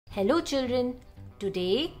Hello children,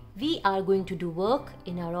 today we are going to do work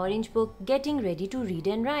in our orange book Getting Ready to Read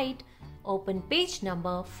and Write. Open page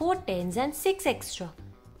number 4 tens and 6 extra.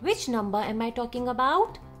 Which number am I talking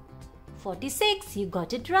about? 46, you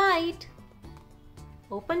got it right.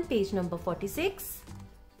 Open page number 46.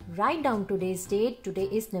 Write down today's date. Today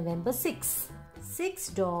is November 6. 6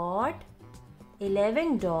 dot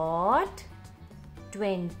 11 dot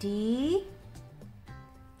 20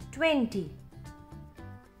 20.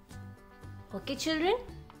 Okay children,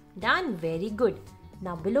 done, very good.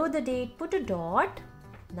 Now below the date put a dot.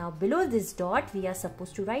 Now below this dot we are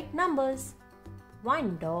supposed to write numbers.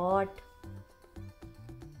 1 dot,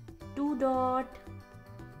 2 dot,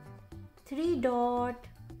 3 dot,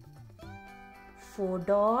 4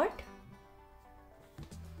 dot,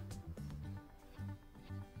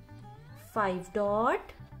 5 dot,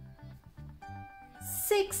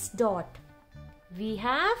 6 dot. We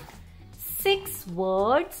have 6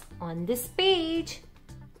 words on this page.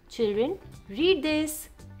 Children, read this.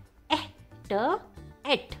 Et.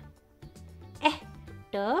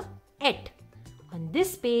 On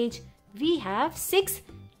this page, we have 6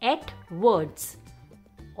 et words.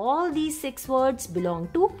 All these 6 words belong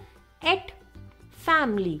to et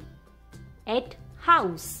family, et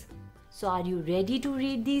house. So are you ready to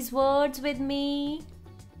read these words with me?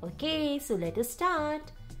 Okay, so let us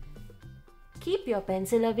start. Keep your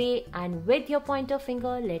pencil away and with your pointer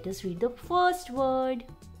finger, let us read the first word.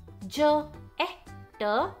 Jet.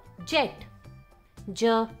 Jet.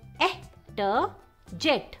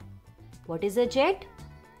 What is a jet?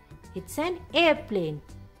 It's an airplane.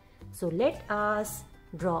 So let us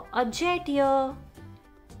draw a jet here.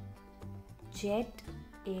 Jet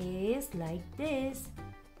is like this.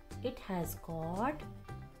 It has got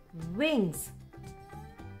wings.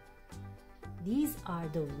 These are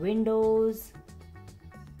the windows.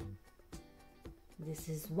 This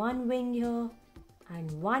is one wing here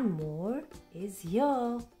and one more is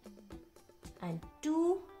here and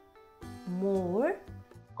 2 more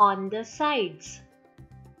on the sides.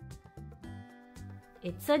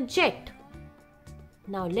 It's a jet.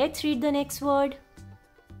 Now let's read the next word.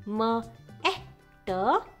 Met.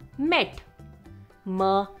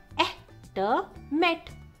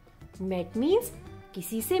 Met means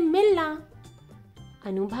किसी से मिलना.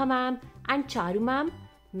 Anubha ma'am and Charu ma'am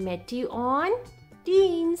met you on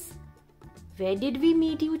Teams. Where did we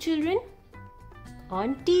meet you children?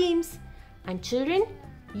 On Teams. And children,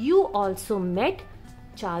 you also met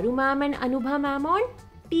Charu ma'am and Anubha ma'am on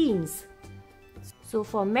Teams. So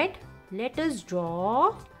for met, let us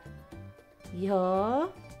draw here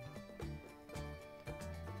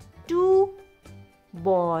 2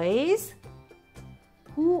 boys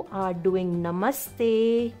who are doing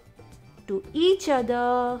namaste to each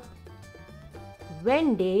other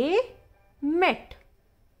when they met.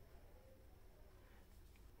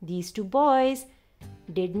 These 2 boys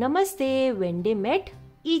did namaste when they met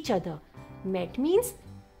each other. Met means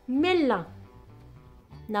milna.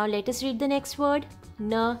 Now let us read the next word.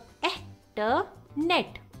 Net.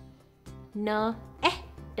 Net.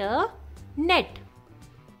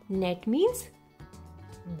 Net means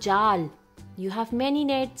jal. You have many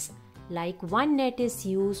nets. Like one net is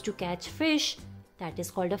used to catch fish, that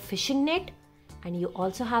is called a fishing net, and you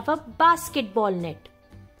also have a basketball net.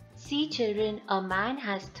 See children, a man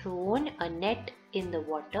has thrown a net in the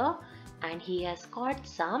water and he has caught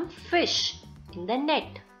some fish in the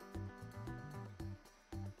net.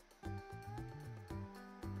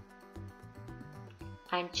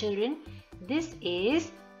 And children, this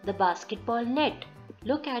is the basketball net.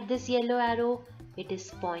 Look at this yellow arrow. It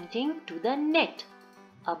is pointing to the net.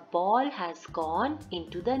 A ball has gone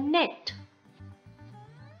into the net.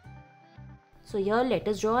 So here let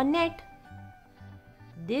us draw a net.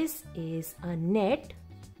 This is a net.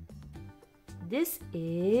 This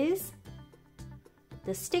is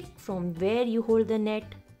the stick from where you hold the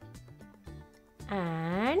net.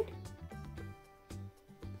 And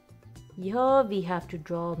here we have to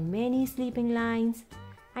draw many sleeping lines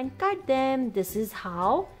and cut them. This is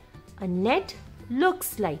how a net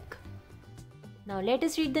looks like. Now let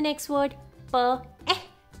us read the next word. Pet.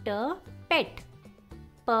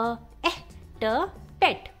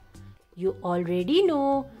 Pet. You already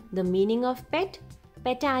know the meaning of pet.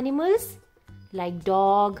 Pet animals like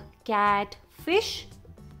dog, cat, fish,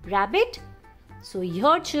 rabbit. So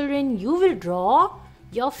here children, you will draw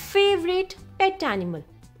your favorite pet animal.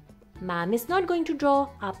 Ma'am is not going to draw.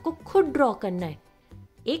 आपको खुद draw करना है.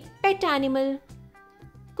 एक pet animal.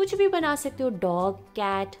 कुछ भी बना सकते हो. Dog,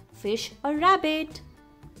 cat, fish or rabbit.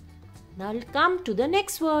 Now come to the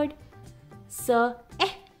next word. Set.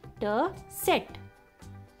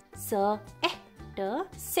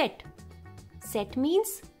 set. Set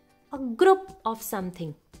means a group of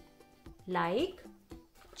something. Like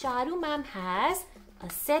Charu ma'am has a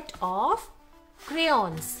set of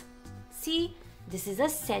crayons. See, this is a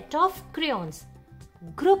set of crayons.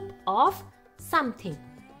 Group of something.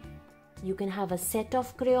 You can have a set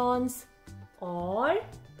of crayons or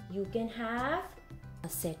you can have a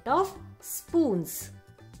set of spoons.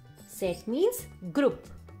 Set means group.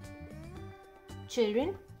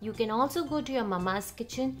 Children, you can also go to your mama's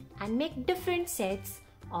kitchen and make different sets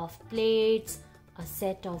of plates, a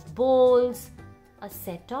set of bowls, a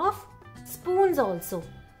set of spoons also.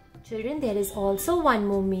 Children, there is also one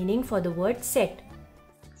more meaning for the word set.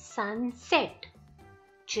 Sunset.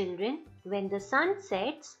 Children, when the sun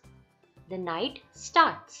sets, the night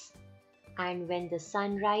starts. And when the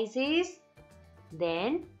sun rises,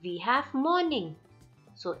 then we have morning.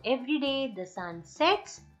 So every day the sun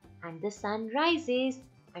sets and the sun rises,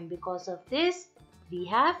 and because of this we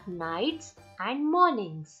have nights and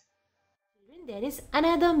mornings. There is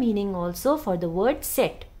another meaning also for the word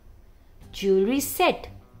set. Jewelry set.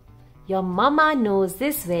 Your mama knows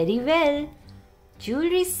this very well.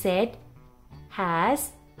 Jewelry set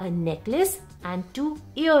has a necklace and 2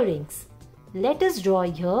 earrings. Let us draw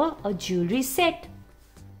here a jewelry set.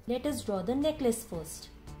 Let us draw the necklace first.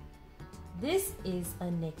 This is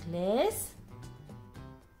a necklace.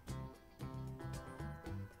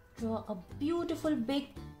 Draw a beautiful big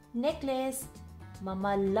necklace.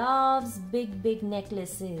 Mama loves big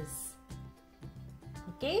necklaces.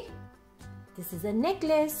 Okay, this is a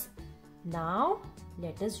necklace. Now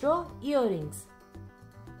let us draw earrings.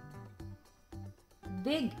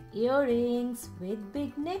 Big earrings with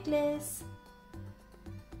big necklace.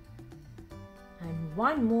 And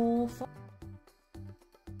one more.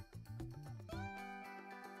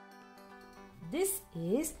 This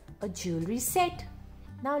is a jewelry set.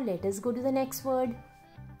 Now let us go to the next word.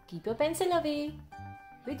 Keep your pencil away.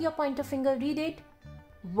 With your pointer finger, read it.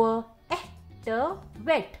 Wet.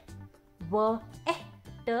 Wet.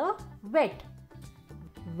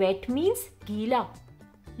 Wet means geela.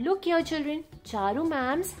 Look here children, Charu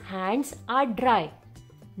ma'am's hands are dry.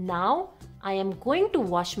 Now I am going to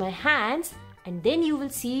wash my hands and then you will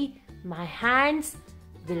see my hands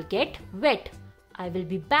will get wet. I will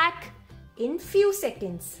be back in few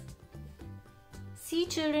seconds. See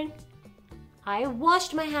children, I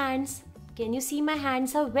washed my hands. Can you see my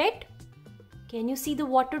hands are wet? Can you see the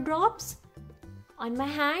water drops on my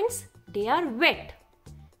hands? They are wet.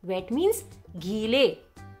 Wet means geele.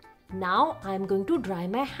 Now I am going to dry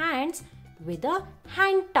my hands with a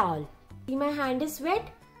hand towel. See my hand is wet.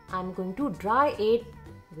 I am going to dry it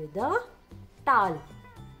with a towel.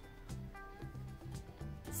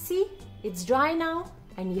 See, it's dry now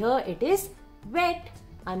and here it is wet.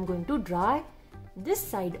 I am going to dry this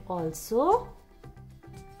side also.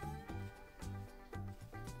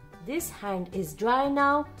 This hand is dry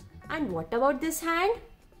now. And what about this hand?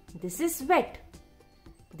 This is wet.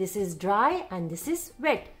 This is dry and this is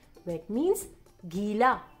wet. Wet means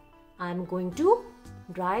geela. I am going to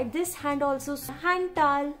dry this hand also. Hand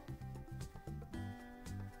towel.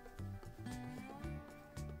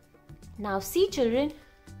 Now see children,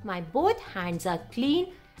 my both hands are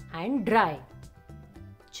clean and dry.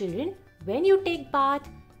 Children, when you take bath,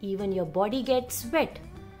 even your body gets wet.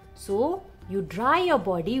 So you dry your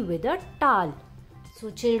body with a towel.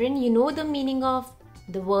 So children, you know the meaning of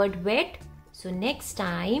the word wet. So next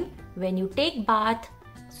time when you take bath,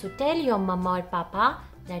 so tell your mama or papa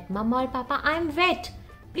that mama or papa, I am wet.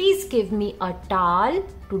 Please give me a towel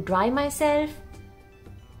to dry myself.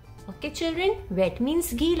 Okay children, wet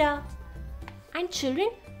means geela. And children,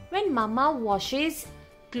 when mama washes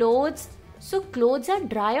clothes, so clothes are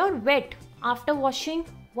dry or wet after washing.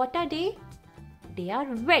 What are they? They are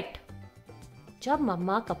wet. जब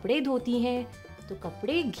मम्मा कपड़े धोती हैं तो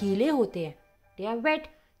कपड़े गीले होते हैं. They are wet.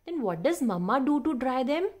 Then what does mama do to dry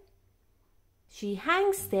them? She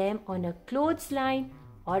hangs them on a clothesline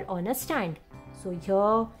or on a stand. So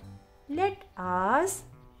here, let us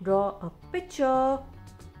draw a picture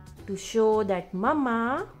to show that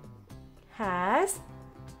mama has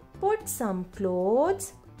put some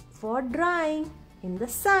clothes for drying in the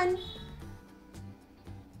sun.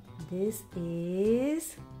 This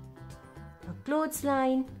is a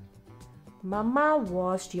clothesline. Mama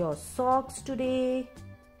washed your socks today.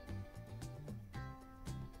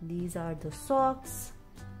 These are the socks.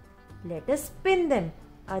 Let us pin them,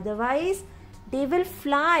 otherwise they will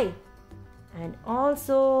fly. And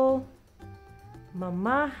also,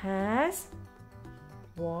 Mama has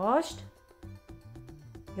washed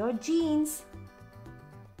your jeans.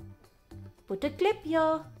 Put a clip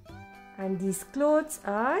here. And these clothes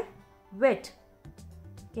are wet.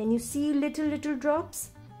 Can you see little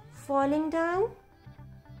drops falling down?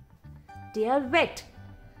 They are wet.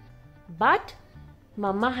 But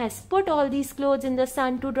Mama has put all these clothes in the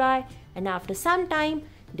sun to dry, and after some time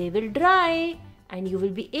they will dry and you will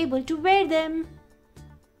be able to wear them.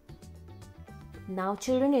 Now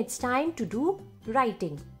children, it's time to do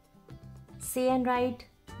writing. Say and write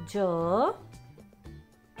J,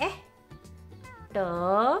 E, T,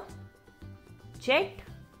 jet,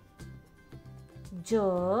 J.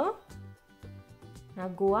 Now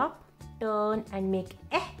go up, turn and make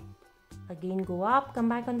E. Again go up, come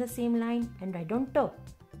back on the same line and write down T.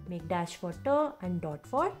 Make dash for T and dot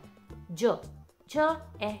for J. J,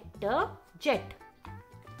 E, T, jet.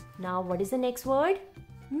 Now what is the next word?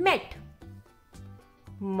 Met.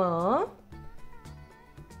 M,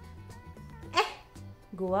 E.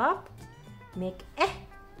 Go up, make E.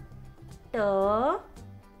 T,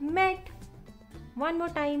 met. One more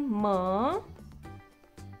time. M,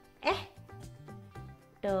 E.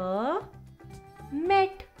 T,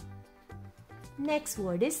 met. Next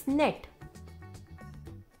word is net.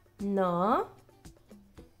 N,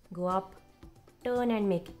 go up, turn and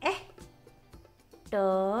make E. T,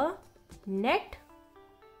 net.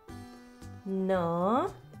 N,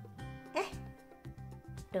 E.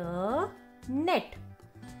 T, net.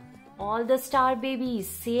 All the star babies,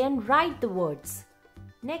 say and write the words.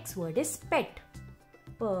 Next word is pet.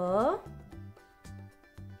 P,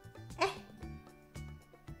 E.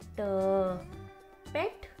 T,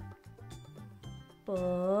 pet. P.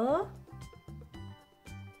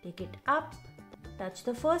 Take it up. Touch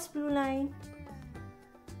the first blue line.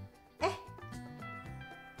 E.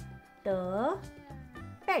 T,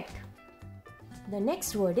 pet. The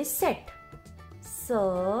next word is set. S.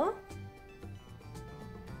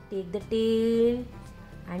 Take the tail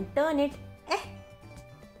and turn it. E.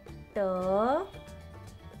 T,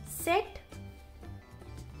 set.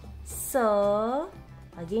 S.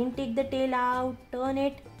 Again take the tail out, turn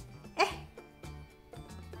it. E.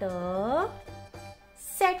 T,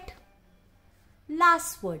 set.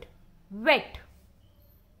 Last word, wet.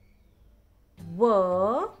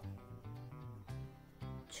 W.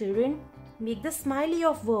 Children, make the smiley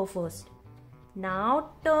of W first.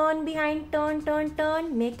 Now turn behind,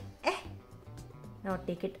 turn, make E. Now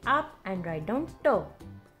take it up and write down T.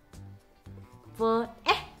 W,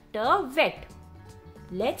 E, T, wet.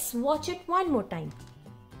 Let's watch it one more time.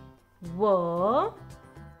 W.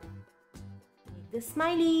 Make the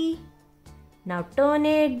smiley. Now turn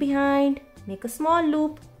it behind. Make a small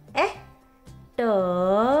loop. E, T,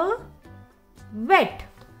 wet.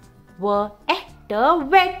 W, E, T,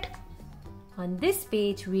 wet. On this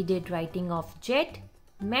page, we did writing of jet,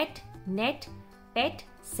 met, net, pet,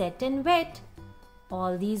 set and wet.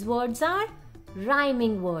 All these words are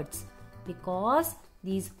rhyming words because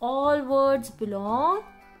these all words belong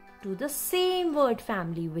to the same word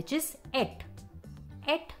family, which is et.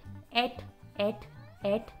 Et, et, et,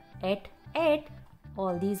 et, et, et.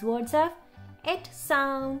 All these words have et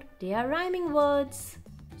sound. They are rhyming words.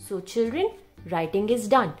 So children, writing is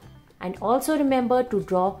done. And also remember to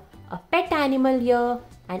draw a pet animal here,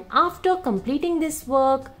 and after completing this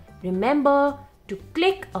work, remember to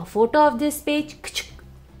click a photo of this page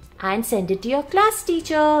and send it to your class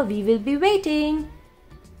teacher. We will be waiting.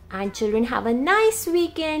 And children, have a nice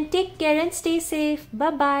weekend. Take care and stay safe.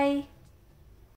 Bye-bye.